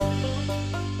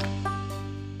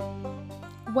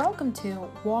Welcome to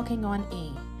Walking on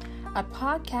E, a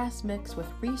podcast mixed with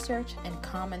research and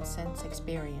common sense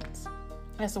experience.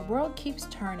 As the world keeps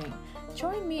turning,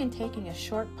 join me in taking a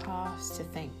short pause to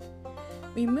think.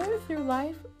 We move through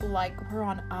life like we're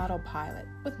on autopilot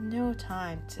with no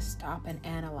time to stop and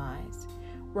analyze.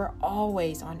 We're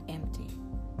always on empty.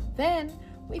 Then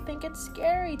we think it's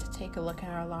scary to take a look at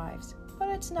our lives, but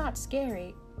it's not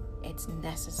scary, it's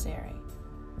necessary.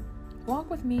 Walk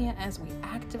with me as we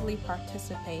actively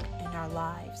participate in our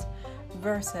lives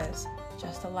versus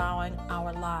just allowing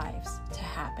our lives to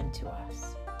happen to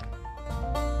us.